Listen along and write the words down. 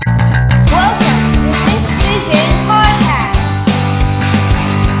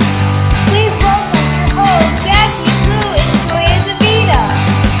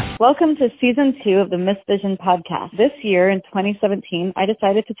Welcome to Season 2 of the Miss Vision podcast. This year, in 2017, I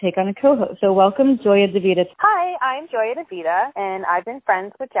decided to take on a co-host. So welcome, Joya DeVita. Hi, I'm Joya DeVita, and I've been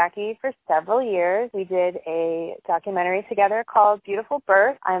friends with Jackie for several years. We did a documentary together called Beautiful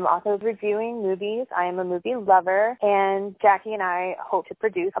Birth. I'm also reviewing movies. I am a movie lover, and Jackie and I hope to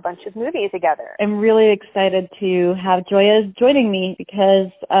produce a bunch of movies together. I'm really excited to have Joya joining me because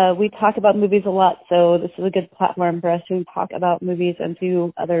we talk about movies a lot, so this is a good platform for us to talk about movies and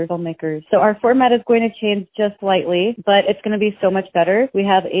to other filmmakers. So our format is going to change just slightly, but it's going to be so much better. We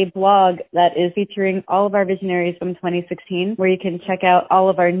have a blog that is featuring all of our visionaries from 2016, where you can check out all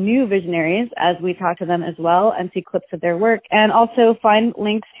of our new visionaries as we talk to them as well and see clips of their work, and also find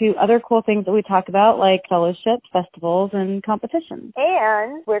links to other cool things that we talk about, like fellowships, festivals, and competitions.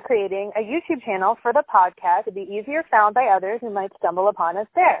 And we're creating a YouTube channel for the podcast to be easier found by others who might stumble upon us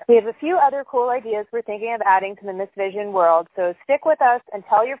there. We have a few other cool ideas we're thinking of adding to the Miss Vision world, so stick with us and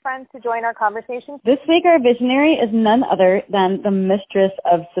tell your friends to join our conversation. This week, our visionary is none other than the mistress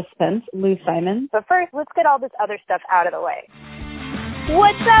of suspense, Lou Simon. But first, let's get all this other stuff out of the way.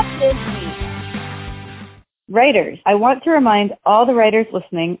 What's up this week? Writers. I want to remind all the writers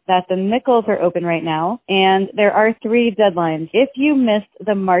listening that the Nichols are open right now, and there are 3 deadlines. If you missed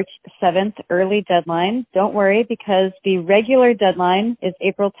the March 7th early deadline, don't worry, because the regular deadline is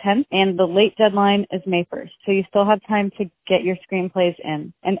April 10th, and the late deadline is May 1st. So you still have time to get your screenplays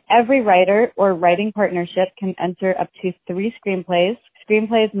in. And every writer or writing partnership can enter up to 3 screenplays.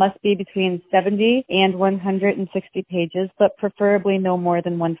 Screenplays must be between 70 and 160 pages, but preferably no more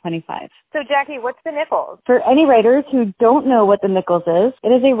than 125. So, Jackie, what's the Nichols? For any writers who don't know what the Nichols is, it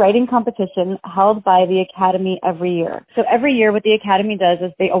is a writing competition held by the Academy every year. So every year what the Academy does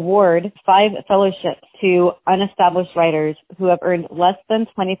is they award 5 fellowships to unestablished writers who have earned less than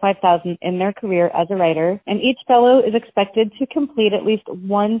 $25,000 in their career as a writer, and each fellow is expected to complete at least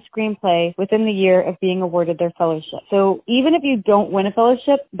 1 screenplay within the year of being awarded their fellowship. So even if you don't win a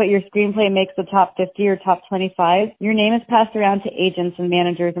fellowship, but your screenplay makes the top 50 or top 25, your name is passed around to agents and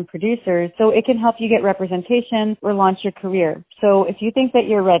managers and producers, so it can help you get representation or launch your career. So if you think that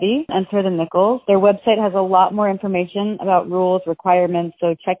you're ready, enter the Nichols. Their website has a lot more information about rules, requirements,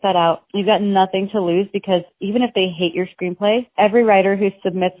 so check that out. You've got nothing to lose, because even if they hate your screenplay, every writer who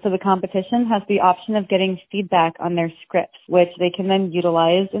submits to the competition has the option of getting feedback on their scripts, which they can then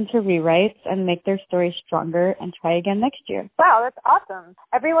utilize into rewrites and make their story stronger and try again next year. Wow, that's awesome.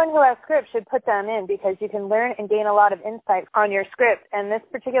 Everyone who has scripts should put them in, because you can learn and gain a lot of insight on your script. And this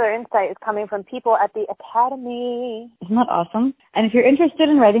particular insight is coming from people at the Academy. Isn't that awesome? And if you're interested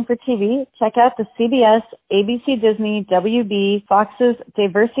in writing for TV, check out the CBS, ABC Disney, WB, Fox's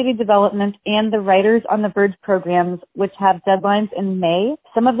Diversity Development, and the Writers on the Verge programs, which have deadlines in May.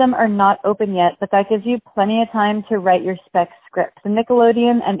 Some of them are not open yet, but that gives you plenty of time to write your spec script. The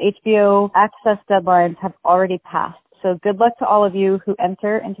Nickelodeon and HBO Access deadlines have already passed. So good luck to all of you who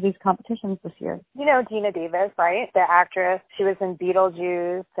enter into these competitions this year. You know Geena Davis, right? The actress. She was in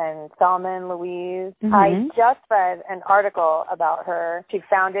Beetlejuice and Thelma and Louise. Mm-hmm. I just read an article about her. She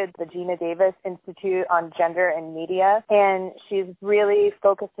founded the Geena Davis Institute on Gender and Media, and she's really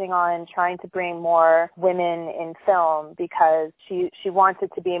focusing on trying to bring more women in film, because she wants it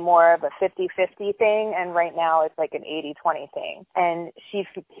to be more of a 50-50 thing, and right now it's like an 80-20 thing. And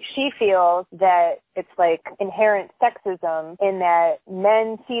she feels that it's like inherent sexism in that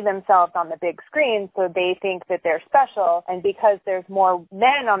men see themselves on the big screen, so they think that they're special, and because there's more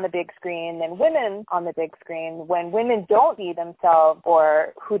men on the big screen than women on the big screen, when women don't see themselves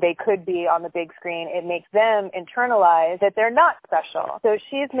or who they could be on the big screen, it makes them internalize that they're not special. So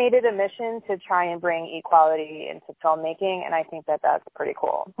she's made it a mission to try and bring equality into filmmaking, and I think that that's pretty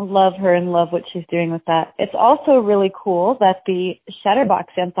cool. Love her and love what she's doing with that. It's also really cool that the Shutterbox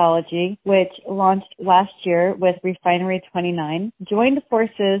anthology, which launched last year with Refinery 29, joined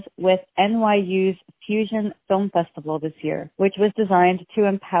forces with NYU's Fusion Film Festival this year, which was designed to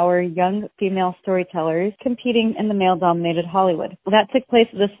empower young female storytellers competing in the male-dominated Hollywood. That took place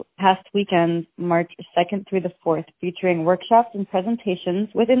this past weekend, March 2nd through the 4th, featuring workshops and presentations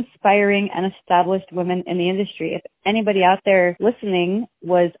with inspiring and established women in the industry. If anybody out there listening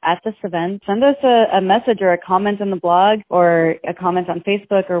was at this event, send us a message or a comment on the blog or a comment on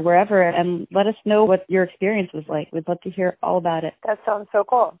Facebook or wherever, and let us know what your experience was like. We'd love to hear all about it. That sounds so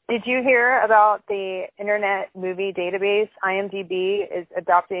cool. Did you hear about the Internet Movie Database? IMDb is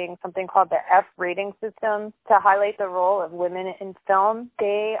adopting something called the F rating system to highlight the role of women in film.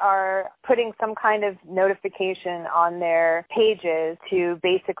 They are putting some kind of notification on their pages to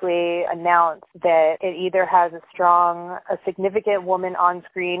basically announce that it either has a significant woman on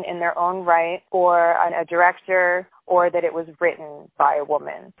screen in their own right, or a director or that it was written by a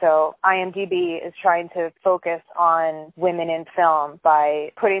woman. So IMDb is trying to focus on women in film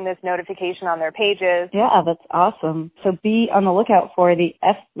by putting this notification on their pages. Yeah, that's awesome. So be on the lookout for the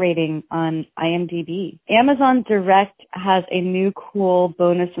F rating on IMDb. Amazon Direct has a new cool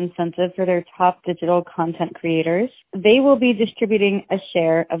bonus incentive for their top digital content creators. They will be distributing a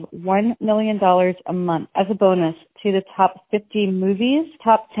share of $1 million a month as a bonus to the top 50 movies,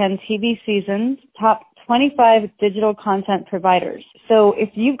 top 10 TV seasons, top 25 digital content providers. So if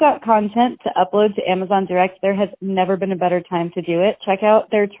you've got content to upload to Amazon Direct, there has never been a better time to do it. Check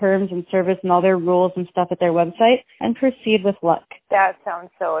out their terms and service and all their rules and stuff at their website and proceed with luck. That sounds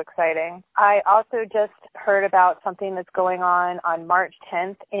so exciting. I also just heard about something that's going on March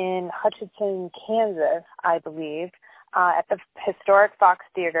 10th in Hutchinson, Kansas, I believe. At the historic Fox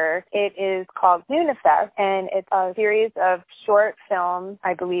Theater. It is called Lunafest, and it's a series of short films,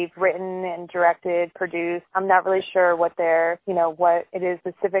 I believe, written and directed, produced. I'm not really sure what what it is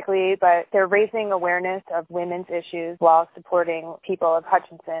specifically, but they're raising awareness of women's issues while supporting people of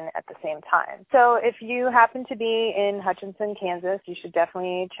Hutchinson at the same time. So if you happen to be in Hutchinson, Kansas, you should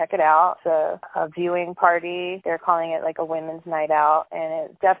definitely check it out. It's a viewing party. They're calling it like a women's night out, and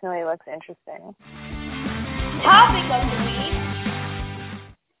it definitely looks interesting. Topic of the week.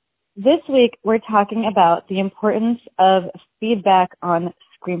 This week, we're talking about the importance of feedback on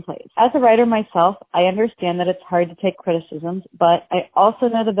screenplays. As a writer myself, I understand that it's hard to take criticisms, but I also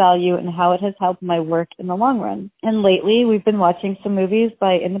know the value and how it has helped my work in the long run. And lately, we've been watching some movies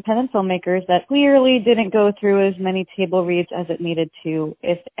by independent filmmakers that clearly didn't go through as many table reads as it needed to,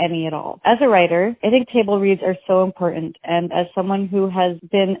 if any at all. As a writer, I think table reads are so important, and as someone who has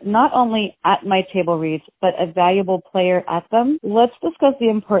been not only at my table reads, but a valuable player at them, let's discuss the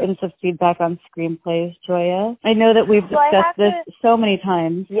importance of feedback on screenplays, Joya. I know that we've discussed this so many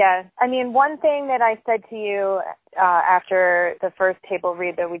times. Yes. I mean, one thing that I said to you after the first table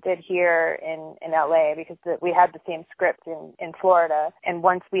read that we did here in LA, because we had the same script in Florida, and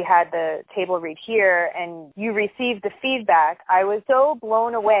once we had the table read here and you received the feedback, I was so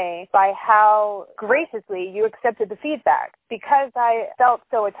blown away by how graciously you accepted the feedback. Because I felt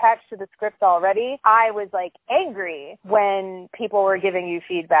so attached to the script already, I was like angry when people were giving you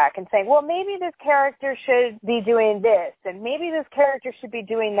feedback and saying, well, maybe this character should be doing this, and maybe this character should be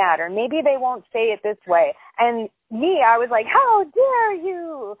doing that, or maybe they won't say it this way. And me, I was like, how dare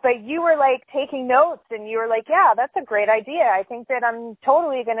you? But you were like taking notes, and you were like, yeah, that's a great idea. I think that I'm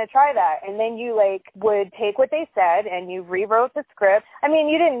totally going to try that. And then you like would take what they said and you rewrote the script. I mean,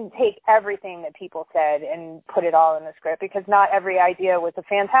 you didn't take everything that people said and put it all in the script, because not every idea was a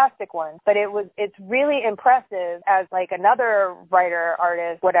fantastic one, but it's really impressive as like another writer,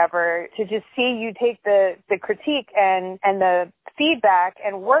 artist, whatever, to just see you take the critique and the feedback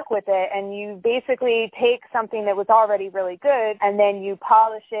and work with it, and you basically take something that was already really good and then you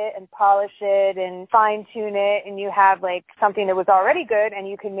polish it and fine tune it, and you have like something that was already good and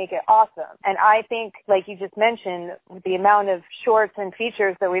you can make it awesome. And I think, like you just mentioned, with the amount of shorts and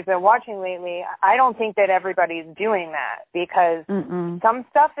features that we've been watching lately, I don't think that everybody's doing that, because some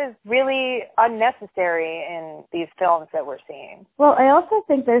stuff is really unnecessary in these films that we're seeing. Well, I also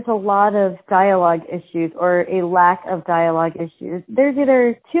think there's a lot of dialogue issues, or a lack of dialogue issues. There's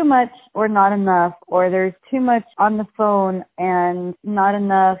either too much or not enough, or there's too much on the phone and not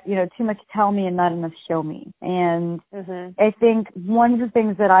enough, too much tell me and not enough show me. And I think one of the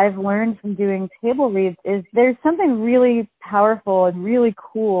things that I've learned from doing table reads is there's something really powerful and really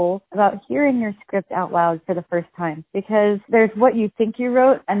cool about hearing your script out loud for the first time, because there's what you think you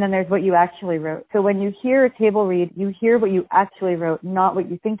wrote and then there's what you actually wrote. So when you hear a table read, you hear what you actually wrote, not what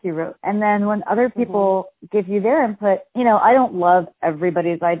you think you wrote. And then when other people give you their input, I don't love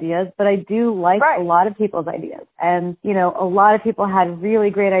everybody's ideas, but I do like a lot of people's ideas. And, a lot of people had really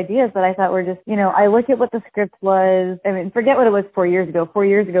great ideas that I thought were just, I look at what the script was. I mean, forget what it was 4 years ago. 4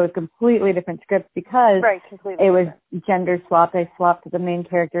 years ago, it was a completely different script, because it was gender swapped. I swapped the main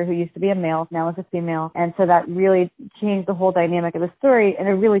character who used to be a male, now is a female. And so that really changed the whole dynamic of the story in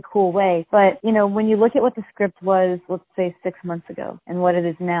a really cool way. But, when you look at what the script was, let's say 6 months ago, and what it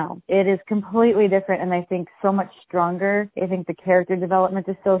is now, it is completely different, and I think so much stronger. I think the character development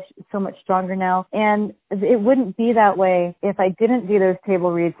is so much stronger now. And it wouldn't be that way if I didn't do those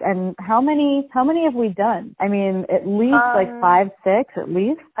table reads. And how many have we done? I mean, at least like 5, 6 at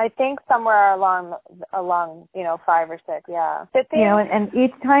least. I think somewhere along 5 or 6, yeah. And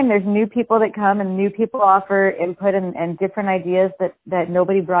each time there's new people that come and new people offer input and different ideas that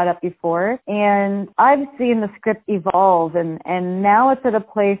nobody brought up before. And I've seen the script evolve, and now it's at a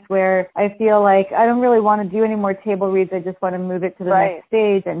place where I feel like I don't really want to do any more table reads. I just want want to move it to the next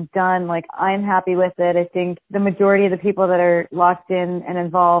stage and done. Like, I'm happy with it. I think the majority of the people that are locked in and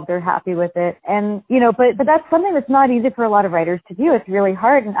involved are happy with it. And, you know, but that's something that's not easy for a lot of writers to do. It's really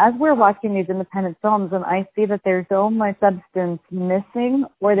hard. And as we're watching these independent films, and I see that there's so much substance missing,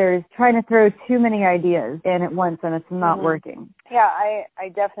 or there's trying to throw too many ideas in at once and it's not working. Yeah, I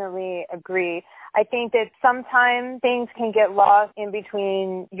definitely agree. I think that sometimes things can get lost in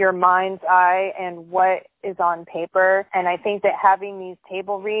between your mind's eye and what is on paper. And I think that having these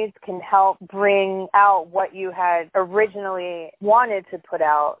table reads can help bring out what you had originally wanted to put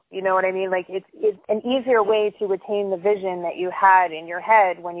out. You know what I mean? Like, it's an easier way to attain the vision that you had in your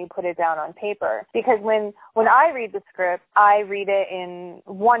head when you put it down on paper. Because when I read the script, I read it in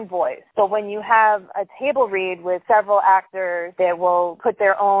one voice. But when you have a table read with several actors that will put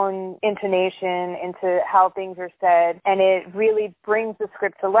their own intonation into how things are said, and it really brings the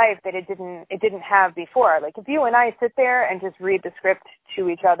script to life that it didn't have before. Like, if you and I sit there and just read the script to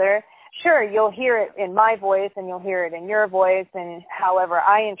each other, sure, you'll hear it in my voice and you'll hear it in your voice and however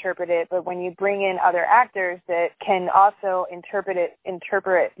I interpret it. But when you bring in other actors that can also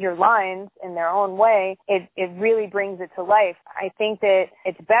interpret your lines in their own way, it really brings it to life. I think that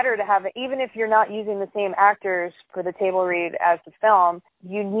it's better to have it, even if you're not using the same actors for the table read as the film,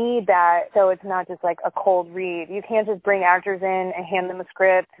 you need that so it's not just like a cold read. You can't just bring actors in and hand them a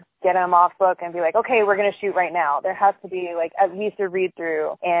script, get them off book and be like, okay, we're going to shoot right now. There has to be like at least a read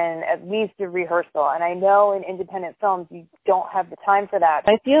through and at least a rehearsal. And I know in independent films you don't have the time for that.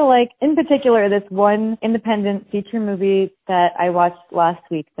 I feel like in particular this one independent feature movie that I watched last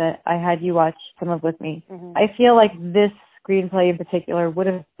week that I had you watch some of with me, I feel like this screenplay in particular would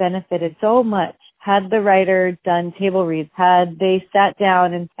have benefited so much had the writer done table reads, had they sat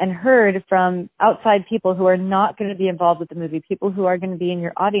down and heard from outside people who are not going to be involved with the movie, people who are going to be in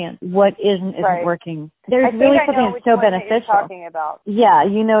your audience, what isn't working. There's really something that's so beneficial. That you're talking about. Yeah,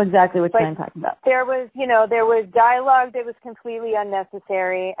 you know exactly which one I'm talking about. There was dialogue that was completely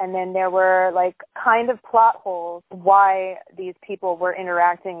unnecessary, and then there were like kind of plot holes why these people were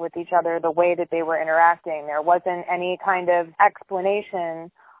interacting with each other the way that they were interacting. There wasn't any kind of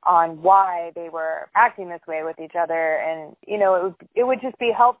explanation on why they were acting this way with each other. And, you know, it would just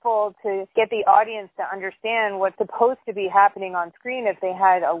be helpful to get the audience to understand what's supposed to be happening on screen if they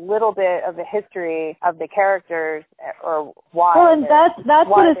had a little bit of a history of the characters or why. Well, and that's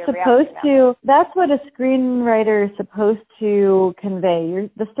what it's supposed to, that's what a screenwriter is supposed to convey.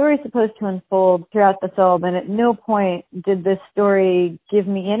 The story is supposed to unfold throughout the film, and at no point did this story give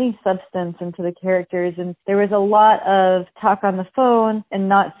me any substance into the characters. And there was a lot of talk on the phone and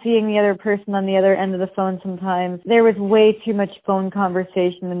not seeing the other person on the other end of the phone sometimes. There was way too much phone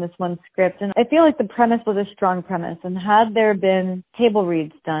conversation in this one script. And I feel like the premise was a strong premise. And had there been table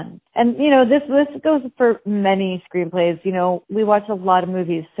reads done, and, you know, this goes for many screenplays. You know, we watch a lot of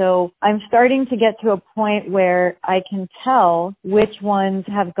movies. So I'm starting to get to a point where I can tell which ones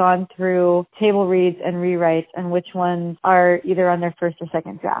have gone through table reads and rewrites and which ones are either on their first or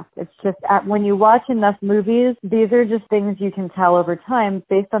second draft. It's just when you watch enough movies, these are just things you can tell over time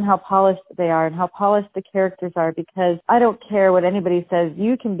based on how polished they are and how polished the characters are, because I don't care what anybody says.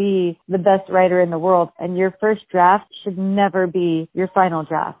 You can be the best writer in the world, and your first draft should never be your final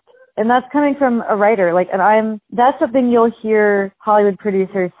draft. And that's coming from a writer. That's something you'll hear Hollywood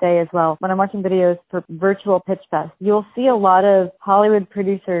producers say as well. When I'm watching videos for Virtual Pitch Fest, you'll see a lot of Hollywood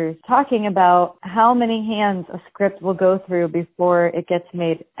producers talking about how many hands a script will go through before it gets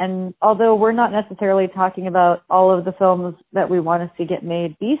made. And although we're not necessarily talking about all of the films that we want to see get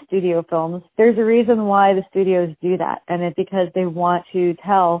made be studio films, there's a reason why the studios do that. And it's because they want to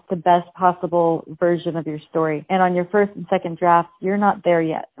tell the best possible version of your story. And on your first and second draft, you're not there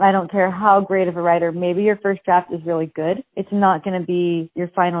yet. I don't care how great of a writer, maybe your first draft is really good. It's not going to be your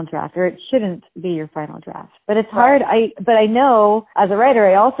final draft, or it shouldn't be your final draft. But it's hard. But I know, as a writer,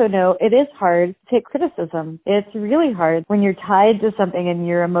 I also know it is hard to take criticism. It's really hard when you're tied to something and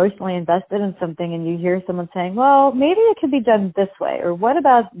you're emotionally invested in something and you hear someone saying, well, maybe it could be done this way, or what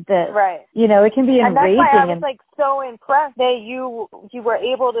about this? Right. You know, it can be enraging. And that's why I was so impressed that you were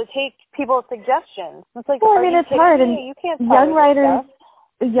able to take people's suggestions. It's like, well, I mean, it's hard. And you can't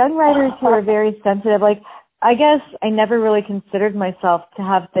young writers who are very sensitive, I guess I never really considered myself to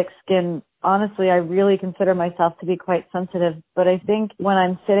have thick skin honestly, I really consider myself to be quite sensitive, but I think when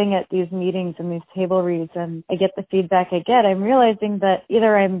I'm sitting at these meetings and these table reads and I get the feedback I get, I'm realizing that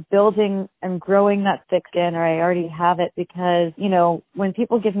either I'm building and growing that thick skin or I already have it because, you know, when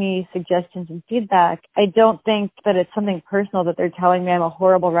people give me suggestions and feedback, I don't think that it's something personal that they're telling me I'm a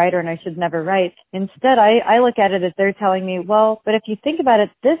horrible writer and I should never write. Instead, I look at it as they're telling me, well, but if you think about it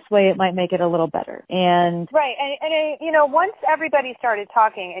this way, it might make it a little better. And right. And you know, once everybody started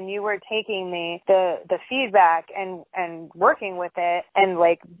talking and you were taking the feedback and working with it, and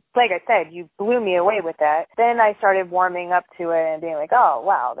like I said, you blew me away with that, then I started warming up to it and being like, oh,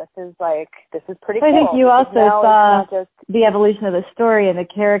 wow, this is pretty cool. I think you also saw the evolution of the story and the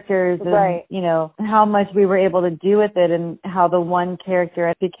characters and, right. you know, how much we were able to do with it and how the one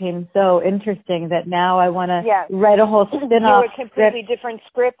character became so interesting that now I want to write a whole spin-off do a completely different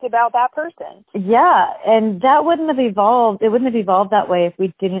script about that person. Yeah, and that wouldn't have evolved. It wouldn't have evolved that way if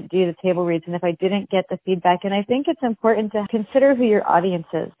we didn't do the table reads and if I didn't get the feedback. And I think it's important to consider who your audience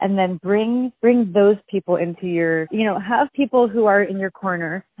is and then bring those people into your, you know, have people who are in your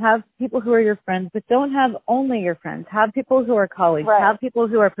corner, have people who are your friends, but don't have only your friends. Have people who are colleagues, have people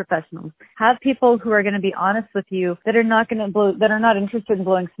who are professionals, have people who are going to be honest with you, that are not interested in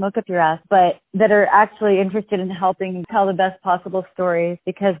blowing smoke up your ass, but that are actually interested in helping tell the best possible story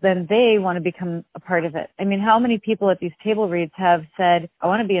because then they want to become a part of it. I mean, how many people at these table reads have said, I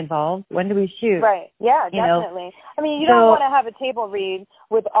want to be involved. When do we shoot? Right. Yeah, definitely. You know? I mean, you don't want to have a table read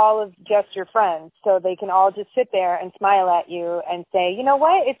with all of just your friends so they can all just sit there and smile at you and say, you know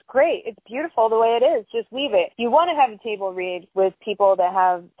what, it's great. It's beautiful the way it is. Just leave it. You want to have a table read with people that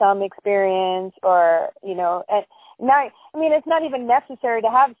have some experience or, you know, and not, I mean, it's not even necessary to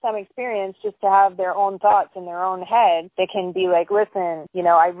have some experience, just to have their own thoughts in their own head. They can be like, listen, you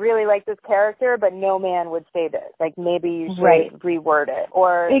know, I really like this character, but no man would say this. Like, maybe you should reword it.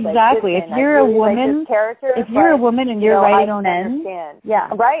 Or exactly. Like, if you're a woman, if you're a woman and you're writing men,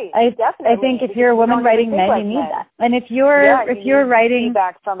 definitely. I think if you're a woman writing men, you need that. And if you're writing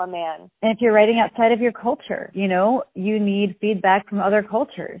feedback from a man, and if you're writing outside of your culture, you know, you need feedback from other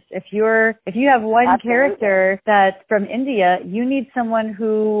cultures. If you have one character that's from India, you need someone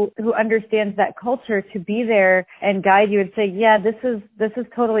who understands that culture to be there and guide you and say, yeah, this is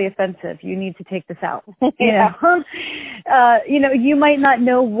totally offensive. You need to take this out. You know, you might not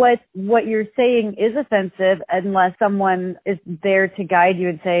know what you're saying is offensive unless someone is there to guide you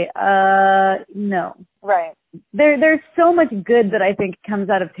and say, no. Right. There's so much good that I think comes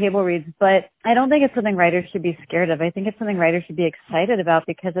out of table reads, but I don't think it's something writers should be scared of. I think it's something writers should be excited about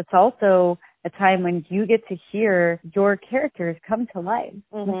because it's also a time when you get to hear your characters come to life.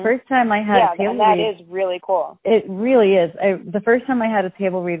 Mm-hmm. The first time I had a table read, that is really cool. It really is. The first time I had a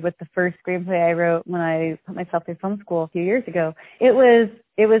table read with the first screenplay I wrote when I put myself through film school a few years ago, it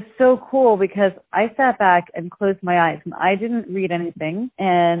was so cool because I sat back and closed my eyes and I didn't read anything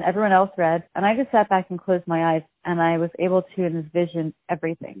and everyone else read and I just sat back and closed my eyes and I was able to envision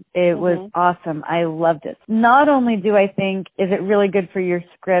everything. It was awesome. I loved it. Not only do I think is it really good for your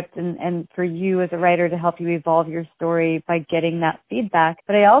script and for you as a writer to help you evolve your story by getting that feedback,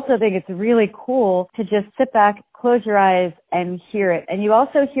 but I also think it's really cool to just sit back, close your eyes and hear it. And you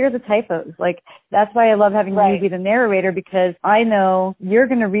also hear the typos. Like, that's why I love having you be the narrator because I know you're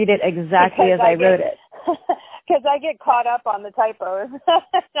going to read it exactly as I wrote it. Because I get caught up on the typos.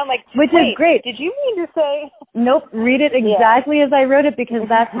 I'm like, which is great. Did you mean to say? Nope. Read it exactly as I wrote it because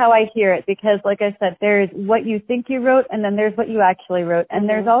that's how I hear it. Because like I said, there's what you think you wrote and then there's what you actually wrote. And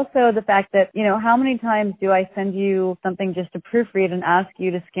there's also the fact that, you know, how many times do I send you something just to proofread and ask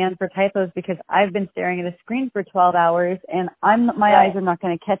you to scan for typos because I've been staring at a screen for 12 hours and my eyes are not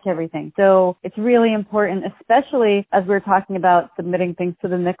going to catch everything. So it's really important, especially as we're talking about submitting things to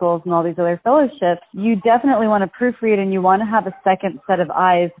the Nichols and all these other fellowships, you definitely want to proofread and you want to have a second set of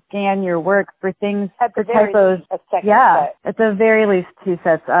eyes scan your work for things, for typos. At the very least 2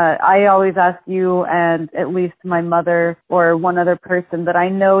 sets. I always ask you and at least my mother or one other person that I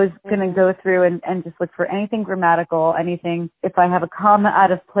know is going to go through and just look for anything grammatical, anything. If I have a comma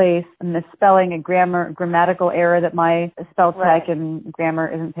out of place, a misspelling, a grammatical error that my spell check and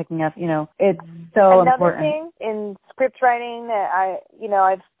grammar isn't picking up, you know, it's so important. Another thing in script writing that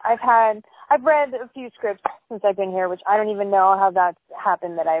I've read a few scripts since I've been here, which I don't even know how that's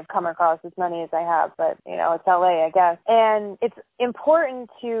happened that I've come across as many as I have, but, you know, it's LA, I guess. And it's important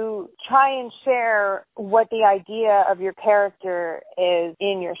to try and share what the idea of your character is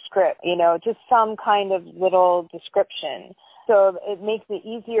in your script, you know, just some kind of little description. So it makes it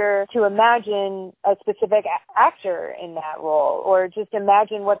easier to imagine a specific actor in that role or just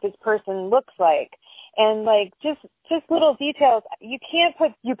imagine what this person looks like. And like just little details. You can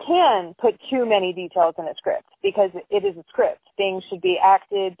put too many details in a script because it is a script. Things should be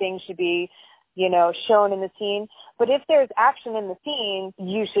acted, things should be, you know, shown in the scene. But if there's action in the scene,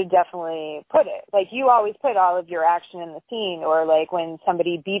 you should definitely put it. Like, you always put all of your action in the scene, or like when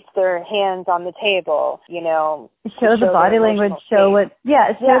somebody beats their hands on the table, you know. Show the body language, show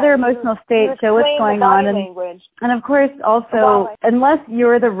their emotional state, show what's going on. And of course, also, unless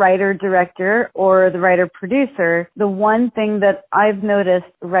you're the writer-director or the writer-producer, the one thing that I've noticed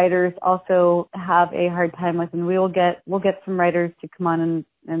writers also have a hard time with, and we'll get some writers to come on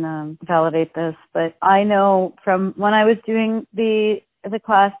and validate this, but I know from when I was doing the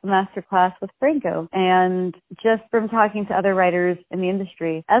master class with Franco, and just from talking to other writers in the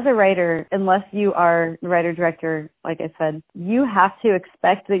industry, as a writer, unless you are the writer-director, like I said, you have to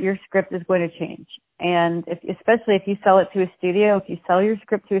expect that your script is going to change. And especially if you sell it to a studio, if you sell your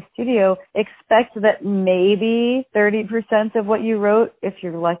script to a studio, expect that maybe 30% of what you wrote, if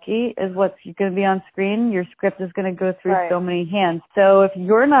you're lucky, is what's going to be on screen. Your script is going to go through so many hands. So if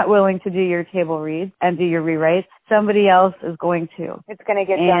you're not willing to do your table reads and do your rewrites, somebody else is going to. It's going to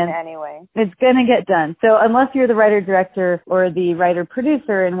get done anyway. It's going to get done. So unless you're the writer-director or the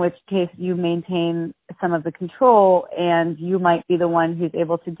writer-producer, in which case you maintain some of the control and you might be the one who's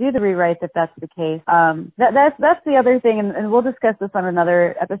able to do the rewrites if that's the case. That's the other thing, and we'll discuss this on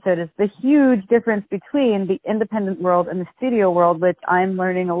another episode, is the huge difference between the independent world and the studio world, which I'm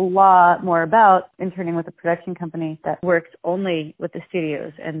learning a lot more about interning with a production company that works only with the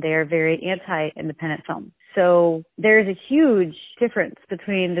studios, and they're very anti-independent film. So there's a huge difference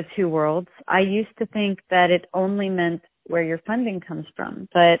between the two worlds. I used to think that it only meant where your funding comes from,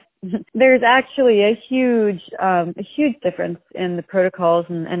 but there's actually a huge difference in the protocols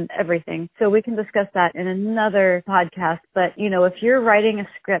and everything. So we can discuss that in another podcast. But, you know, if you're writing a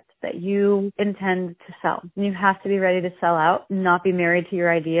script that you intend to sell, you have to be ready to sell out, not be married to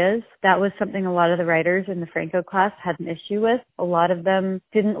your ideas. That was something a lot of the writers in the Franco class had an issue with. A lot of them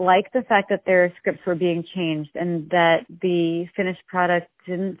didn't like the fact that their scripts were being changed and that the finished product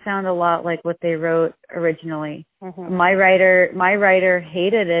didn't sound a lot like what they wrote originally. Mm-hmm. My writer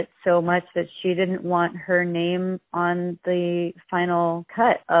hated it so much that she didn't want her name on the final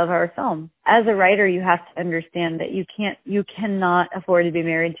cut of our film. As a writer, you have to understand that you cannot afford to be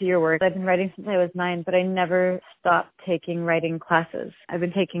married to your work. I've been writing since I was 9, but I never stopped taking writing classes. I've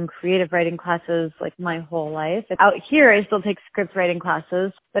been taking creative writing classes like my whole life. Out here, I still take script writing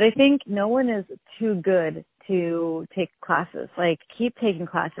classes, but I think no one is too good to take classes. Like, keep taking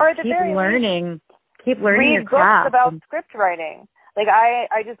classes, keep learning your craft. Read books about script writing. Like,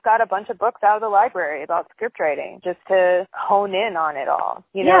 I just got a bunch of books out of the library about script writing just to hone in on it all.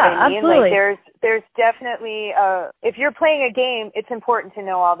 You know what I mean? Absolutely. Like, there's definitely, if you're playing a game, it's important to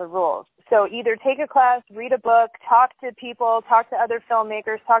know all the rules. So either take a class, read a book, talk to people, talk to other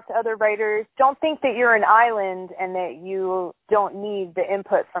filmmakers, talk to other writers. Don't think that you're an island and that you don't need the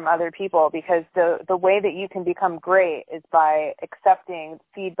input from other people, because the way that you can become great is by accepting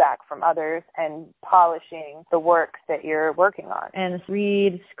feedback from others and polishing the works that you're working on. And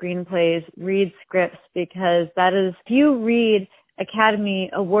read screenplays, read scripts, because that is, if you read Academy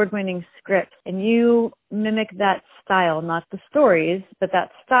award-winning scripts and you mimic that style, not the stories, but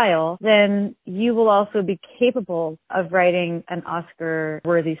that style, then you will also be capable of writing an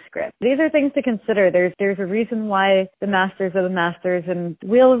Oscar-worthy script. These are things to consider. There's a reason why the masters are the masters, and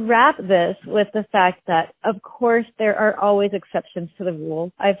we'll wrap this with the fact that, of course, there are always exceptions to the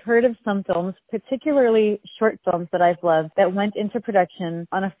rule. I've heard of some films, particularly short films that I've loved, that went into production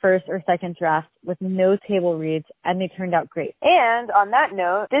on a first or second draft with no table reads, and they turned out great. And on that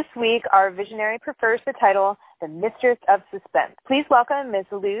note, this week our visionary prefers the title The Mistress of Suspense. Please welcome Ms.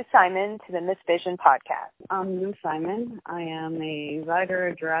 Lou Simon to the Miss Vision podcast. I'm Lou Simon. I am a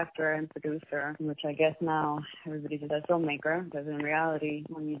writer, director, and producer, which I guess now everybody just says filmmaker, because in reality,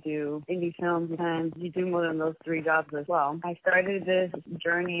 when you do indie films, sometimes you do more than those 3 jobs as well. I started this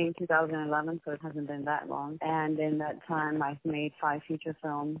journey in 2011, so it hasn't been that long. And in that time, I've made 5 feature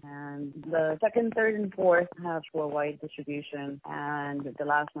films, and the second, third, and fourth have worldwide distribution, and the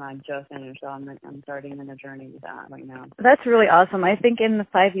last one I just finished, so I'm starting in a journey with that right now. That's really awesome. I think in the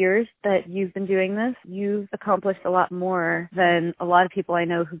 5 years that you've been doing this, you've accomplished a lot more than a lot of people I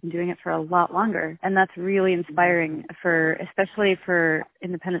know who've been doing it for a lot longer. And that's really inspiring, especially for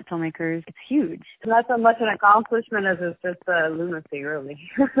independent filmmakers. It's huge. Not so much an accomplishment as it's just a lunacy, really.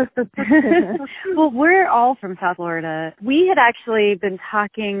 Well, we're all from South Florida. We had actually been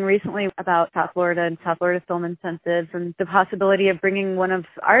talking recently about South Florida and South Florida film incentives and the possibility of bringing one of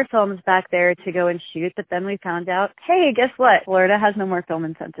our films back there to go and shoot, but then we found out, hey, guess what? Florida has no more film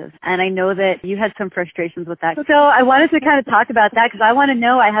incentives. And I know that you had some frustrations with that. So I wanted to kind of talk about that because I want to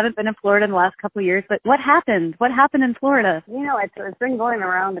know, I haven't been in Florida in the last couple of years, but what happened? What happened in Florida? It's been going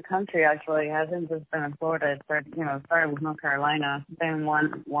around the country, actually. It hasn't just been in Florida. It started with North Carolina, then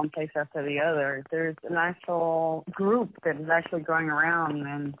one place after the other. There's an actual group that is actually going around,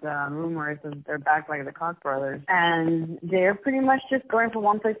 and rumors is they're backed by the Koch brothers. And they're pretty much just going from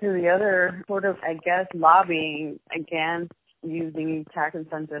one place to the other, sort of, I guess, lobbying against using tax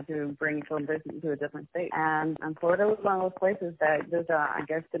incentives to bring film business to a different state. And Florida was one of those places that just, I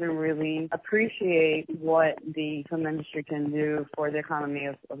guess, didn't really appreciate what the film industry can do for the economy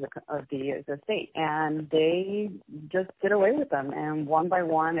of the state. And they just did away with them. And one by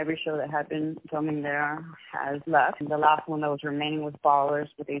one, every show that had been filming there has left. The last one that was remaining was Ballers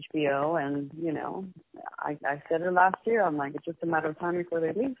with HBO. And, I said it last year. I'm like, it's just a matter of time before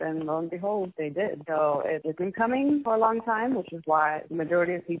they leave. And lo and behold, they did. So it's been coming for a long time, which is why the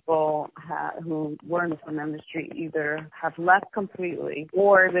majority of people who were in the film industry either have left completely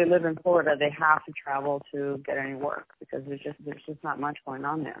or they live in Florida. They have to travel to get any work because there's just not much going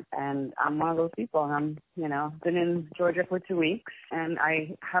on there. And I'm one of those people. And I'm, been in Georgia for 2 weeks, and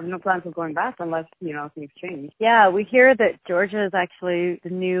I have no plans of going back unless, things change. Yeah, we hear that Georgia is actually the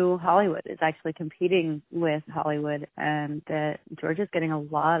new Hollywood. It's actually competing with Hollywood, and that Georgia's getting a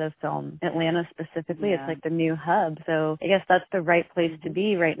lot of film. Atlanta specifically, It's like the new hub. So I guess that's the right place to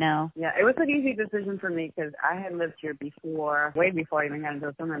be right now. Yeah, it was an easy decision for me because I had lived here before, way before I even got into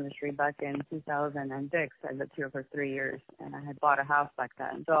the film industry back in 2006. I lived here for 3 years, and I had bought a house back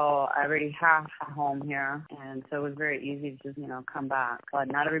then. So I already have a home here, and so it was very easy to just, come back.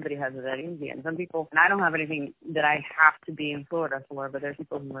 But not everybody has it that easy. And some people, and I don't have anything that I have to be in Florida for, but there's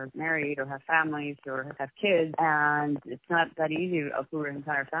people who are married or have families or have kids, and it's not that easy to uproot an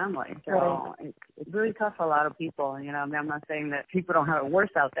entire family. So it's really tough for a lot of people. I'm not saying that people don't have it worse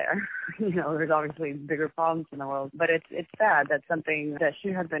out there. There's obviously bigger problems in the world, but it's sad that something that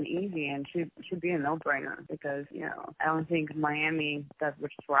should have been easy and should be a no-brainer because, I don't think Miami,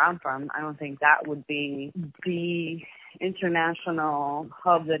 which is where I'm from, I don't think that would be the international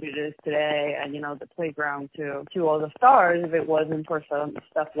hub that it is today and, the playground to all the stars if it wasn't for some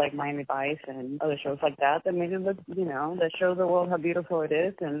stuff like Miami Vice and other shows like that made it look, that shows the world how beautiful it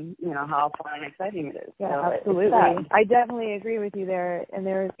is and, how fun and exciting it is. Yeah, so absolutely. I definitely agree with you there. And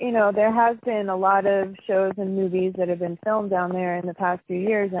there has been a lot of shows and movies that have been filmed down there in the past few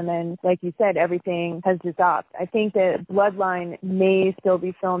years. And then, like you said, everything has just stopped. I think that Bloodline may still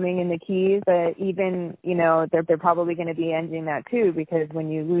be filming in the Keys, but even, they're probably going to be ending that too, because when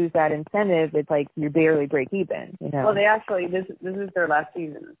you lose that incentive, it's like you barely break even, Well, they actually, this is their last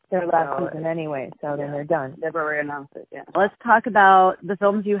season. Their last season anyway, so then they're done. They've already announced it, yeah. Let's talk about the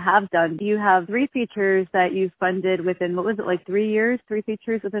films you have done. You have 3 features that you funded within, 3 years? 3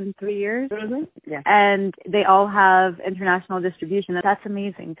 features within 3 years? Mm-hmm. Yeah. And they all have international distribution. That's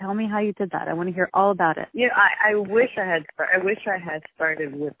amazing. Tell me how you did that. I want to hear all about it. I wish I had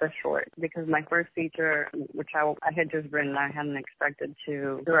started with the short because my first feature, which I had just written, I hadn't expected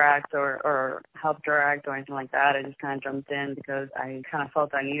to direct or help direct or anything like that. I just kind of jumped in because I kind of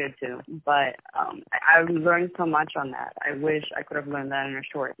felt I needed to. But I learned so much on that. I wish I could have learned that in a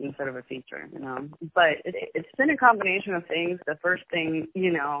short instead of a feature, But it's been a combination of things. The first thing,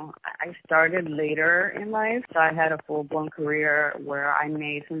 I started later in life. So I had a full-blown career where I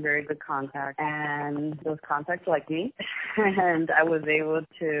made some very good contacts. And those contacts like me. And I was able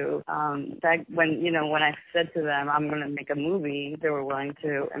to, when I said to them, I'm going to make a movie, they were willing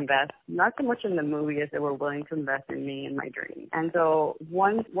to invest, not so much in the movie as they were willing to invest in me and my dream. And so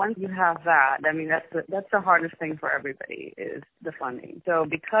once you have that, that's the hardest thing for everybody is the funding. So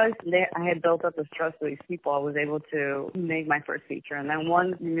because I had built up this trust with these people, I was able to make my first feature. And then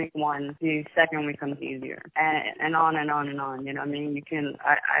once you make one, the second one becomes easier. And on and on and on.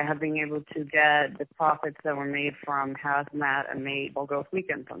 I have been able to get the profits that were made from Hazmat and made All Girls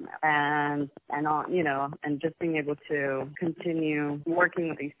Weekend from that. And on, and just being able to continue working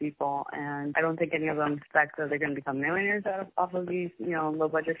with these people. And I don't think any of them expect that they're going to become millionaires off of these, low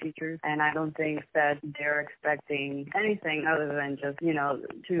budget features. And I don't think that they're expecting anything other than just,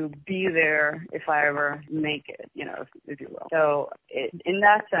 to be there if I ever make it, if you will. So in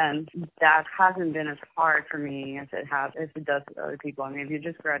that sense, and that hasn't been as hard for me as it does with other people. I mean, if you're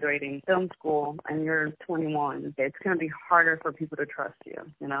just graduating film school and you're 21, it's going to be harder for people to trust you,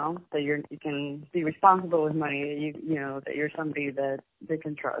 you know, that you can be responsible with money, you know, that you're somebody that they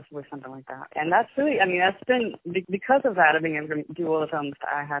can trust with something like that. And that's really, I mean, that's been, because of that, of being able to do all the films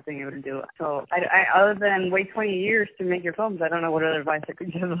I have been able to do. So I other than wait 20 years to make your films, I don't know what other advice I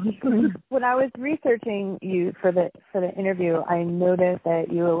could give them. When I was researching you for the interview, I noticed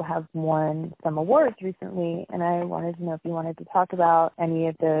that you have won some awards recently, and I wanted to know if you wanted to talk about any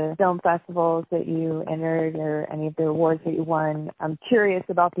of the film festivals that you entered or any of the awards that you won. I'm curious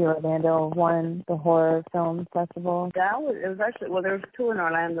about the Orlando one, the horror film festival. It was actually, well, there was two in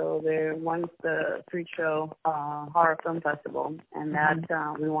Orlando. One's the Street Show Horror Film Festival, and that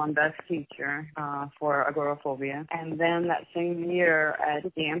we won Best Feature for Agoraphobia. And then that same year at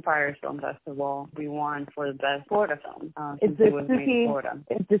the Empire Film Festival, we won for the Best Florida Film. Is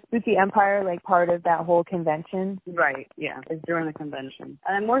the Spooky Empire like part of that whole convention? Right, yeah. It's during the convention.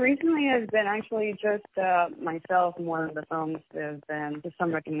 And more recently, it's been actually just myself, and one of the films has been just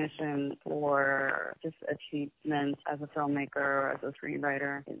some recognition for just achievements as a filmmaker, as a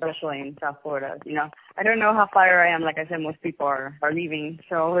screenwriter, especially in South Florida. You know, I don't know how far I am. Like I said, most people are leaving,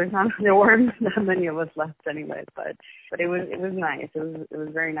 so there weren't that many of us left anyway. But it was nice. It was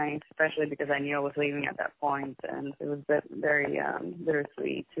very nice, especially because I knew I was leaving at that point, and it was very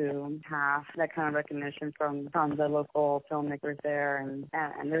bittersweet to have that kind of recognition from the local filmmakers there.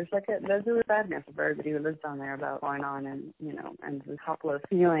 And there's a real sadness for everybody who lives down there about going on, and you know, and this helpless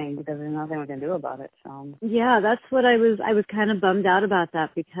feeling because there's nothing we can do about it. So yeah, that's what I was kind of bummed out about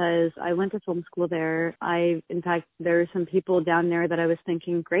that, because I went to film school there. In fact, there are some people down there that I was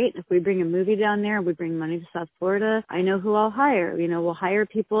thinking, great, if we bring a movie down there, we bring money to South Florida, I know who I'll hire. You know, we'll hire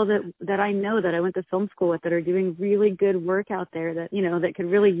people that I know that I went to film school with that are doing really good work out there that, you know, that could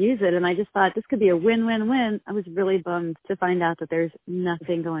really use it. And I just thought this could be a win-win-win. I was really bummed to find out that there's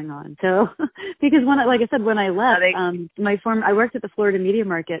nothing going on. So, because like I said, when I left, I worked at the Florida Media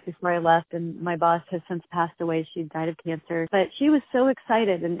Market before I left, and my boss has since passed away. She died of cancer, but she was so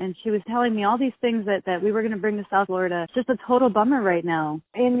excited, and she was telling me all these things that we were going to bring to South Florida. It's just a total bummer right now.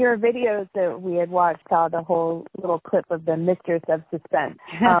 In your videos that we had watched, saw the whole little clip of the Mistress of Suspense.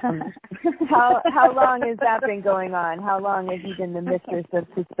 How long has that been going on? How long have you been the Mistress of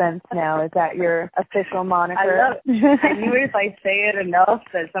Suspense now? Is that your official moniker? I knew if I say it enough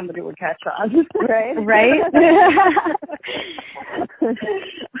that somebody would catch on. Right?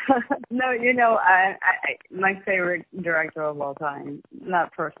 No, you know, I my favorite director of all time,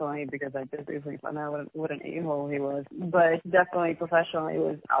 not personally because I just usually found out what an a-hole he was, but definitely professionally,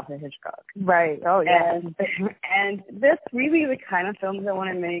 was Alfred Hitchcock. Right. Oh, yeah. And that's really the kind of films I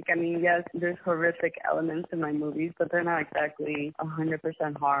want to make. I mean, yes, there's horrific elements in my movies, but they're not exactly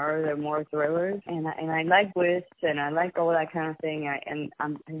 100% horror. They're more thrillers. And I like wits, and I like all that kind of thing. I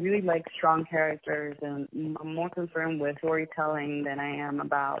really like strong characters, and I'm more concerned with storytelling than I am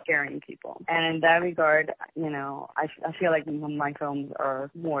about scaring people. And in that regard, you know, I feel like my films are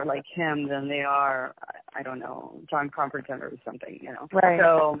more like him than they are, I don't know, John Carpenter or something, you know. Right.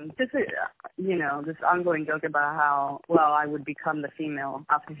 So just, you know, this ongoing joke about how, well, I would become the female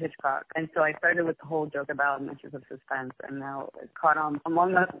Alfred Hitchcock. And so I started with the whole joke about Mistress of Suspense, and now it caught on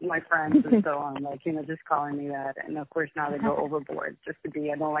among my friends and so on, like, you know, just calling me that. And of course now they go overboard just to be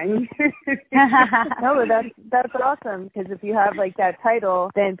annoying. No, but that's awesome, because if you have like that title,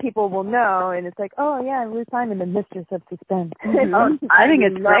 then people will know, and it's like, oh yeah, Lou Simon, the Mistress of Suspense. I think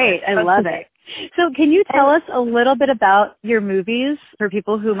it's great. I love it. So can you tell us a little bit about your movies for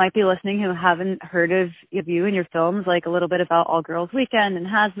people who might be listening who haven't heard of you and your films, like a little bit about All Girls Weekend and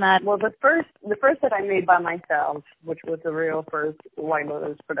Hazmat? Well, the first that I made by myself, which was the real first White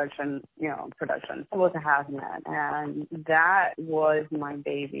Lotus production, was a Hazmat, and that was my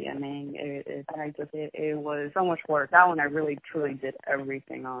baby. I mean, it was so much work. That one I really truly did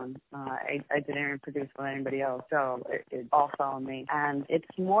everything on. I didn't even produce for anybody else, so it all fell on me. And it's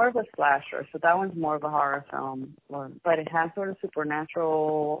more of a slasher. So that one's more of a horror film, but it has sort of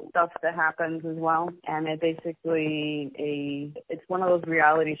supernatural stuff that happens as well. And it basically it's one of those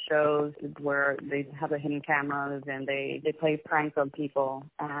reality shows where they have a hidden cameras and they play pranks on people,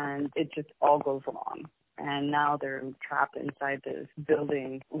 and it just all goes wrong. and now they're trapped inside this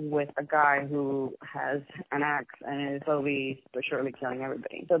building with a guy who has an axe and is slowly but surely killing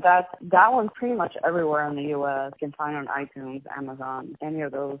everybody. So that one's pretty much everywhere in the U.S. You can find on iTunes, Amazon, any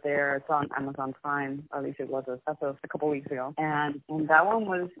of those there. It's on Amazon Prime, or at least it was as of a couple weeks ago. And that one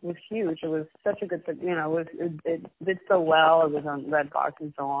was huge. It was such a good, it did so well. It was on Redbox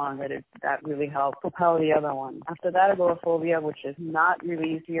and so on that really helped propel the other one. After that, Agoraphobia, which is not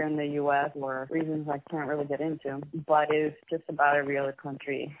released here in the U.S. for reasons I can't really get into, but is just about every other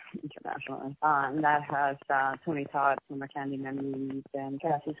country internationally. And that has Tony Todd from the Candyman movies and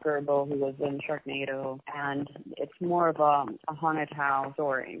Cassie Skirbo, who was in Sharknado, and it's more of a haunted house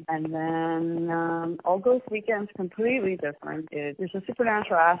story. And then All Ghost Weekend's completely different. There's a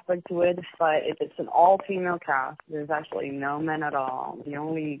supernatural aspect to it, but it's an all-female cast. There's actually no men at all. The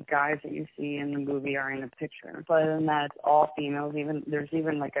only guys that you see in the movie are in the picture. But other than that, it's all females. There's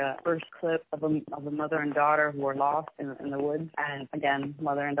even like a first clip of a mother and daughter who are lost in the woods. And again,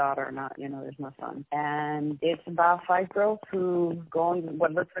 mother and daughter, not, there's no son. And it's about 5 girls who go on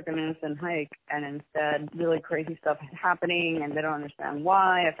what looks like an innocent hike, and instead really crazy stuff is happening, and they don't understand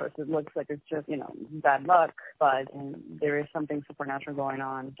why. At first it looks like it's just, bad luck, but there is something supernatural going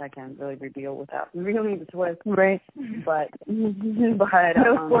on, which I can't really reveal without revealing the twist. Right. But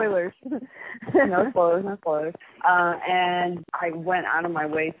no spoilers. No spoilers. And I went out of my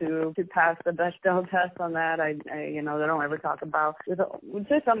way to pass the Bechdel test on that. They don't ever talk about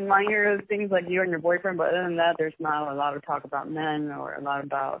just some minor things like you and your boyfriend, but other than that, there's not a lot of talk about men or a lot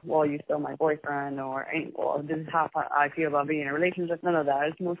about, well, you still my boyfriend, or, well, this is how I feel about being in a relationship. None of that.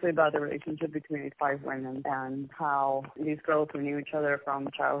 It's mostly about the relationship between these 5 women and how these girls who knew each other from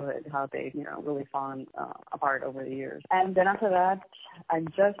childhood, how they, really fallen apart over the years. And then after that, I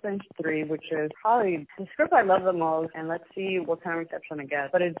just finished 3, which is probably the script I love the most, and let's see what kind of reception it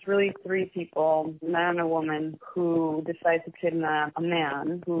gets. But it's really 3 people, a man and a woman, who decide to kidnap a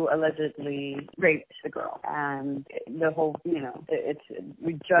man who allegedly raped the girl. And the whole,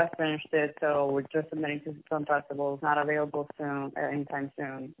 we just finished it, so we're just submitting to film festivals, not available soon, or anytime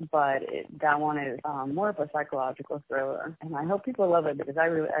soon. But that one is more of a psychological thriller, and I hope people love it because I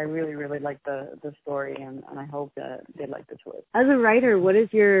really, really like the story, and I hope that they like the twist. As a writer, what is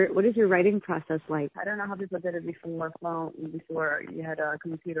your writing process like? I don't know how people did it before you had a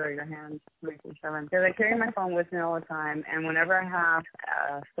computer in your hands 24/7. Because I carry my phone with me all the time, and whenever I have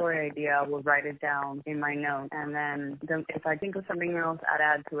a story idea, I will write it down in my notes, and then if I think of something else, I'll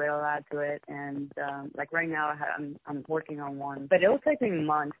add to it. And like right now, I'm working on one, but it'll take me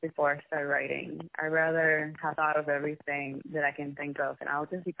months before I start writing. I rather have thought of everything that I can think of, and I'll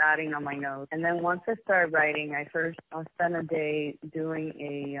just keep adding on my notes. And then once I start writing, I'll spend a day doing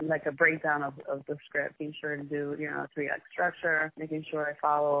a breakdown of the script, making sure to do 3-act structure, making sure I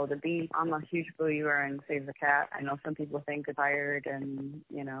follow the beat. I'm a huge believer in Save the Cat. I know some people think it's tired and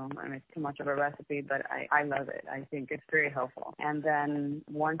it's too much of a recipe, but I love it. I think it's very helpful. And then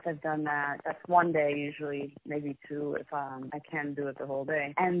once I've done that, that's one day usually, maybe 2 if I can do it the whole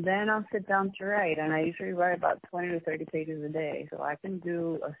day. And then I'll sit down to write, and I usually write about 20 to 30 pages a day. So I can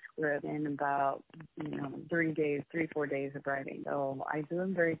do a script in about 3-4 days of writing. So I do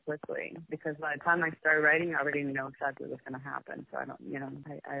them very quickly because by the time I start writing, I already know exactly what's going to happen. So I don't,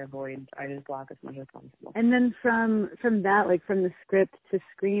 I just block as much as possible. And then from that, like from the script to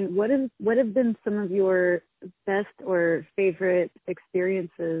screen, what have been some of your best or favorite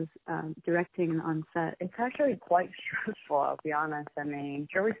experiences directing on set? It's actually quite stressful, I'll be honest. I mean,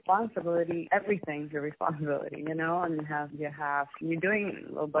 your responsibility, everything's your responsibility, and you're doing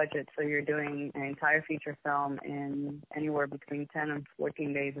low budget, so you're doing an entire feature film in anywhere between 10 and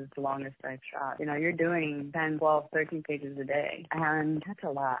 14 days is the longest I've shot. You're doing 10, 12, 13 pages a day, and that's a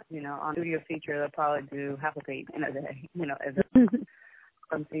lot. On studio feature, they'll probably do half a page in a day,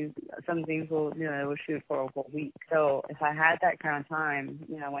 Some things will shoot for a whole week. So if I had that kind of time,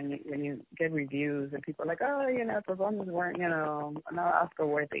 when you get reviews and people are like, oh, performances weren't, not Oscar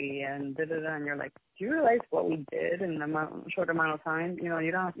worthy and and you're like, do you realize what we did in a short amount of time? You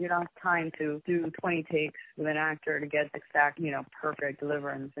don't have time to do 20 takes with an actor to get the exact, perfect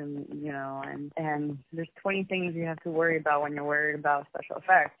deliverance, and there's 20 things you have to worry about when you're worried about special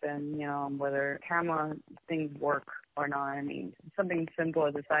effects and whether camera things work or not. I mean, something simple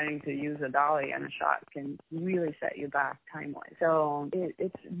as deciding to use a dolly and a shot can really set you back time-wise. So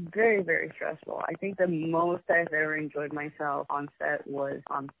it's very, very stressful. I think the most I've ever enjoyed myself on set was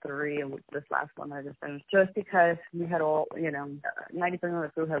on 3, this last one I just finished, just because we had all, 90% of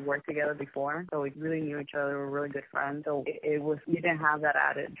the crew had worked together before, so we really knew each other. We were really good friends. So it was, we didn't have that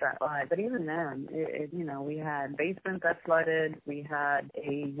added stress. But even then, we had basements that flooded. We had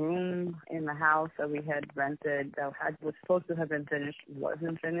a room in the house that we had rented that was supposed to have been finished,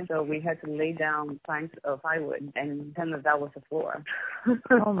 wasn't finished. So we had to lay down planks of plywood and pretend that was the floor.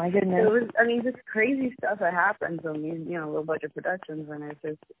 Oh my goodness. It was, just crazy stuff that happens on these, low budget productions, and it's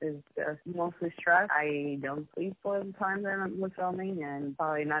just mostly stress. I don't sleep for the time that I'm filming, and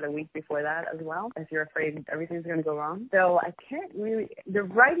probably not a week before that as well, if you're afraid everything's going to go wrong. So I can't really, the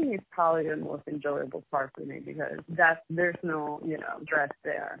writing is probably the most enjoyable part for me, because there's no, stress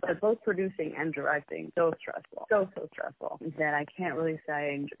there. But both producing and directing, so stressful, so stressful, that I can't really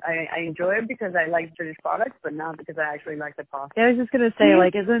say I enjoy it because I like finished products, but not because I actually like the process. Yeah, I was just going to say,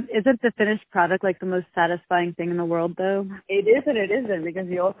 isn't the finished product like the most satisfying thing in the world, though? It is and it isn't, because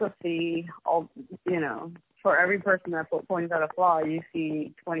you also see all, for every person that points out a flaw, you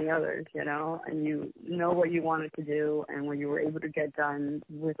see 20 others, and you know what you wanted to do and what you were able to get done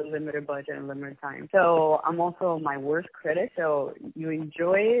with a limited budget and limited time. So I'm also my worst critic. So you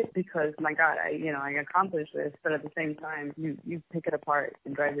enjoy it because, my God, I accomplished this, but at the same time, you pick it apart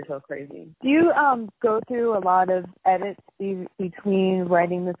and drive yourself crazy. Do you go through a lot of edits between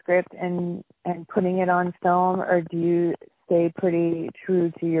writing the script and putting it on film, or do you stay pretty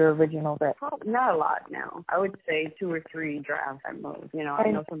true to your original script? Not a lot now. I would say 2 or 3 drafts at most.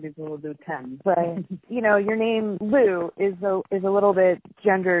 I know some people will do 10. Right. Your name Lou is a little bit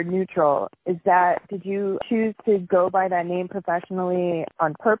gender neutral. Did you choose to go by that name professionally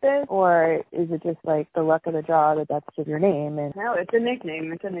on purpose, or is it just like the luck of the draw that that's just your name? No, it's a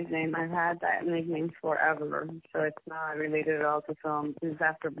nickname. I've had that nickname forever, so it's not related at all to film. It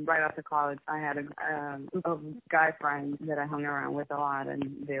was right after college. I had a group of guy friends that I hung around with a lot,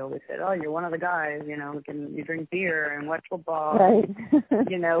 and they always said, "Oh, you're one of the guys. You drink beer and watch football. Right.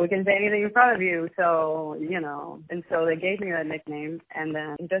 We can say anything in front of you." So, and so they gave me that nickname, and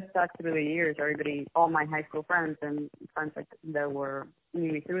then it just stuck through the years. Everybody, all my high school friends and friends that were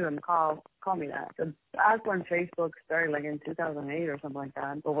me through them call me that. So that's when Facebook started, like in 2008 or something like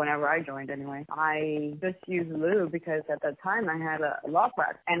that. But whenever I joined anyway, I just used Lou because at that time I had a law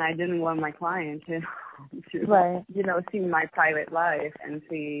practice, and I didn't want my client to right. See my private life and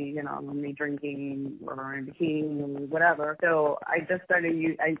see, me drinking or in bikini or whatever. So I just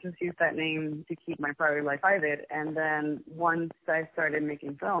used that name to keep my private life private. And then once I started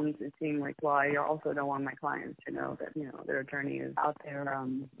making films, it seemed like, well, I also don't want my clients to know that, their attorney is out there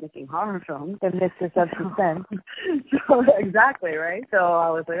making horror films. The mistress of suspense. So exactly, right? So I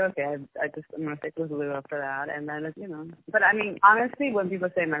was like, okay, I'm going to stick with Lou after that. And then, but I mean, honestly, when people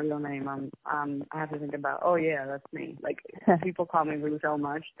say my real name, I have to think about, oh yeah, that's me. Like, people call me Lou so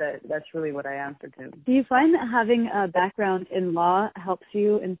much that's really what I answer to. Do you find that having a background in law helps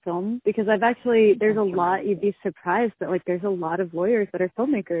you in film? Because there's a lot, you'd be surprised that there's a lot of lawyers that are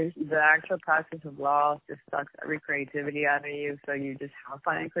filmmakers. The actual practice of law just sucks every creativity out of you, so you just have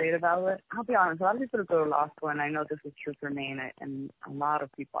fun and creative out of it. I'll be honest, a lot of people go to law school, and I know this is true for me, and a lot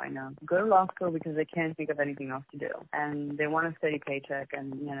of people I know go to law school because they can't think of anything else to do, and they want a steady paycheck,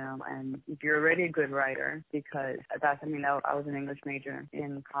 and if you're already a good writer, because I was an English major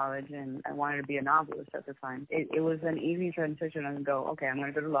in college, and I wanted to be a novelist at the time. It was an easy transition and go, okay, I'm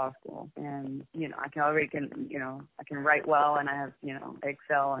going to go to law school, and I can write well, and I have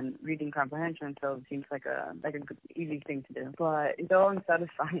Excel and reading comprehension, so it seems like a good, easy thing to do. But it's so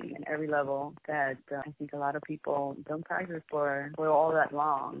unsatisfying in every level that I think a lot of people don't practice for all that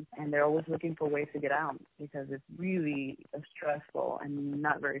long, and they're always looking for ways to get out because it's really a stressful and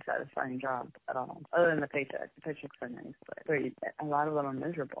not very satisfying job at all, other than the paycheck. The paychecks are nice, but a lot of them are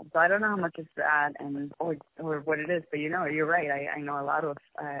miserable. So I don't know how much it's that or what it is, but you're right. I know a lot of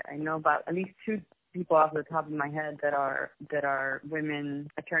I know about at least 2 people off the top of my head that are women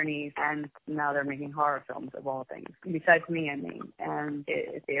attorneys, and now they're making horror films of all things. Besides me, and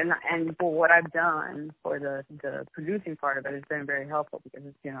for what I've done for the producing part of it, it's been very helpful because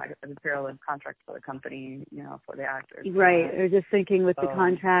it's I get the parallel contract for the company, for the actors. Right. I was just thinking with the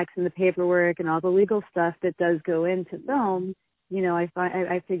contracts and the paperwork and all the legal stuff that does go into film.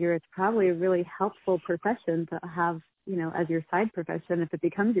 I figure it's probably a really helpful profession to have as your side profession, if it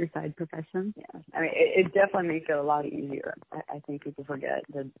becomes your side profession. Yeah, I mean, it definitely makes it a lot easier. I think people forget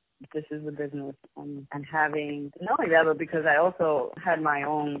that this is a business, and having, not only that, but because I also had my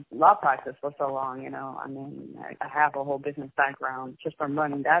own law practice for so long, I mean, I have a whole business background just from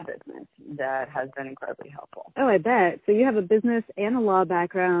running that business that has been incredibly helpful. Oh, I bet. So you have a business and a law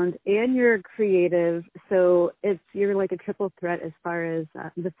background, and you're creative, so you're like a triple threat as far as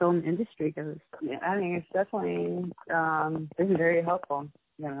the film industry goes. Yeah, I mean, it's definitely been very helpful,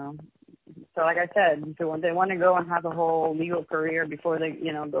 So like I said, so when they want to go and have a whole legal career before they,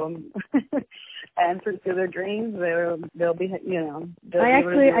 go and pursue their dreams, they'll be, I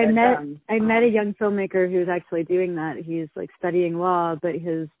met a young filmmaker who's actually doing that. He's like studying law, but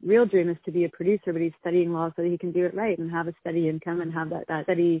his real dream is to be a producer, but he's studying law so that he can do it right and have a steady income and have that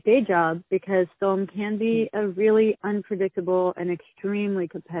steady day job, because film can be a really unpredictable and extremely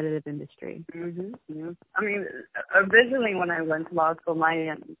competitive industry. Mm-hmm. Yeah. I mean, originally when I went to law school,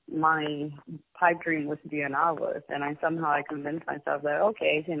 my pipe dream was to be a novelist, and I convinced myself that,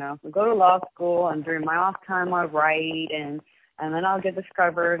 okay, we'll go to law school, and during my off time I'll write, and then I'll get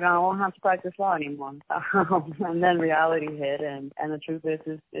discovered, and I won't have to practice law anymore. And then reality hit, and the truth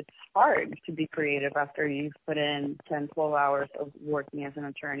is it's hard to be creative after you've put in 10, 12 hours of working as an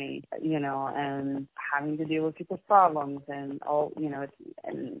attorney, and having to deal with people's problems, and all,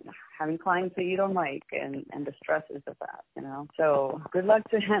 and having clients that you don't like, and the stresses of that, So good luck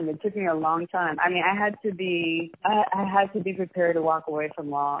to him. It took me a long time. I mean, I had to be prepared to walk away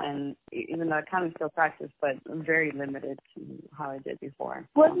from law, and even though I kind of still practice, but I'm very limited to how I did before.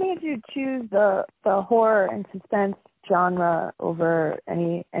 What made you choose the horror and suspense genre over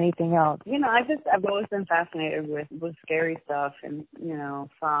anything else? I've always been fascinated with scary stuff, and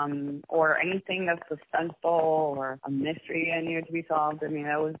or anything that's suspenseful or a mystery I needed to be solved. I mean,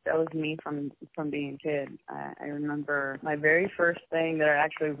 that was me from being a kid. I remember my very first thing that I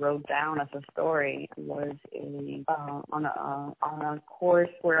actually wrote down as a story was on a course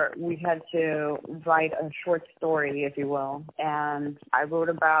where we had to write a short story, if you will, and I wrote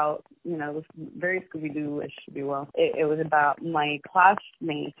about, it was very Scooby-Doo-ish, if you will. It was about my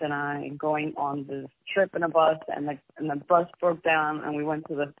classmates and I going on this trip in a bus, and the bus broke down, and we went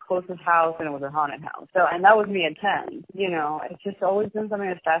to the closest house, and it was a haunted house. So, and that was me at 10. It's just always been something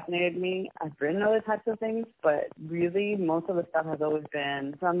that fascinated me. I've written other types of things, but really most of the stuff has always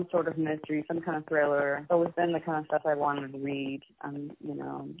been some sort of mystery, some kind of thriller. It's always been the kind of stuff I wanted to read. I'm,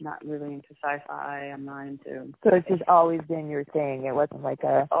 not really into sci-fi. I'm not into. So it's just always been your thing. It wasn't like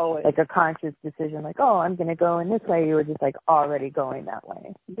a conscious decision, like, oh, I'm going to go in this way. You were just like already going that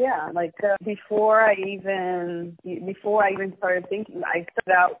way. Yeah, like before I even started thinking, I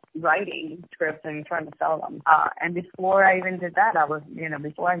started out writing scripts and trying to sell them. And before I even did that, I was,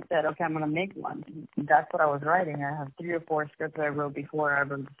 before I said, okay, I'm going to make one, that's what I was writing. I have 3 or 4 scripts that I wrote before I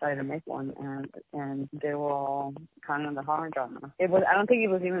ever decided to make one, and they were all kind of the horror genre. I don't think it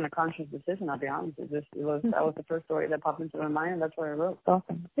was even a conscious decision, I'll be honest. That was the first story that popped into my mind, and that's what I wrote.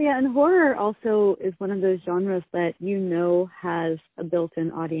 Awesome. Yeah, and horror also is one of those genres that has a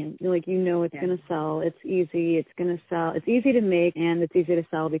built-in audience. It's going to sell. It's easy. It's going to sell. It's easy to make, and it's easy to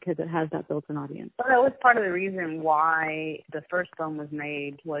sell because it has that built-in audience. So that was part of the reason why the first film was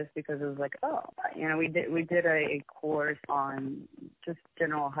made, was because it was like, we did a course on just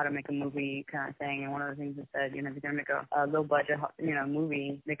general how to make a movie kind of thing, and one of the things it said, if you're going to make a low budget,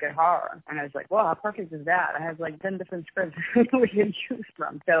 movie, make it horror. And I was like, well, how perfect is that? I have like 10 different scripts we can choose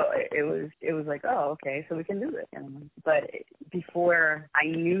from. So it was like, oh, okay, so we can do this. But before I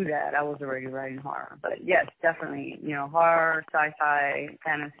knew that, I was already writing horror. But yes, definitely, horror, sci-fi,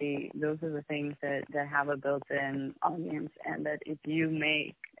 fantasy, those are the things that have a built-in audience, and that if you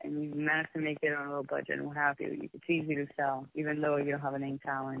make and you manage to make it on a low budget and what have you, it's easy to sell, even though you don't have a name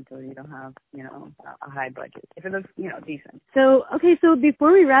talent or you don't have, a high budget. If it looks, decent. So, okay, so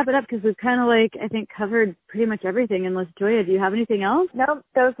before we wrap it up, because we've kind of I think covered pretty much everything, unless Joya, do you have anything else? Nope,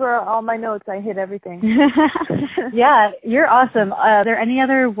 those were all my notes. I hit everything. Yeah, you're awesome. Are there any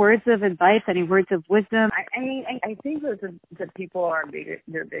other words of advice, any words of wisdom? I think that people are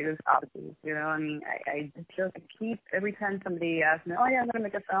their biggest obstacles, I just keep, every time somebody asks me, oh yeah, I'm going to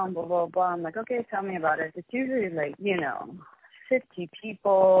make a film, blah, blah, blah, I'm like, okay, tell me about it. It's usually like, 50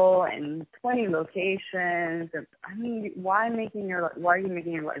 people and 20 locations. I mean, why are you making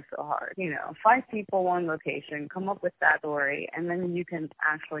your life so hard? 5 people, 1 location, come up with that story, and then you can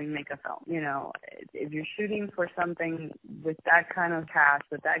actually make a film. If you're shooting for something with that kind of cast,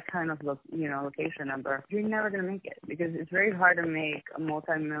 with that kind of location number, you're never going to make it, because it's very hard to make a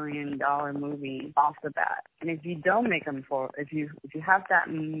multi-million-dollar movie off the bat. And if you don't make them if you have that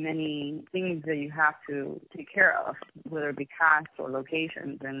many things that you have to take care of, whether it be cast or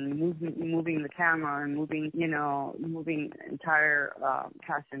locations and moving the camera and moving entire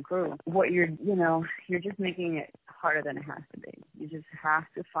cast and crew, what you're just making it harder than it has to be. You just have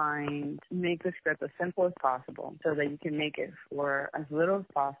to make the script as simple as possible so that you can make it for as little as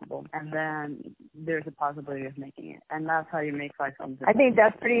possible, and then there's a possibility of making it. And that's how you make 5 films. I think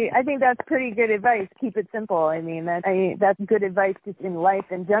that's pretty good advice. Keep it simple. I mean, that's good advice just in life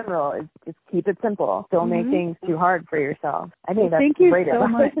in general. Is just keep it simple. Don't make things too hard for yourself. I think that's great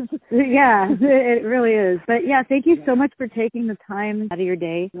advice. Yeah, it really is. But yeah, thank you so much for taking the time out of your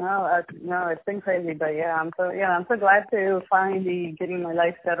day. No, it's been crazy, but I'm so glad to finally getting my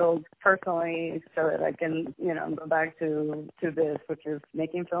life settled personally, so that I can go back to this, which is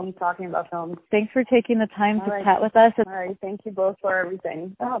making films, talking about films. Thanks for taking the time to chat with us. All right, thank you both for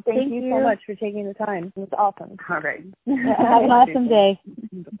everything. Oh, thank you so much for taking the time. It was awesome. All right. Have an awesome day.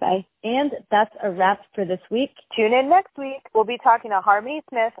 Bye. And that's a wrap for this week. Tune in next week. We'll be talking to Harmony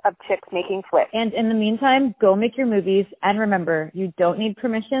Smith of Chicks Making Flicks. And in the meantime, go make your movies. And remember, you don't need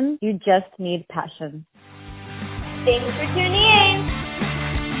permission. You just need passion. Thanks for tuning in.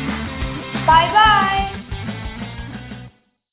 Bye-bye.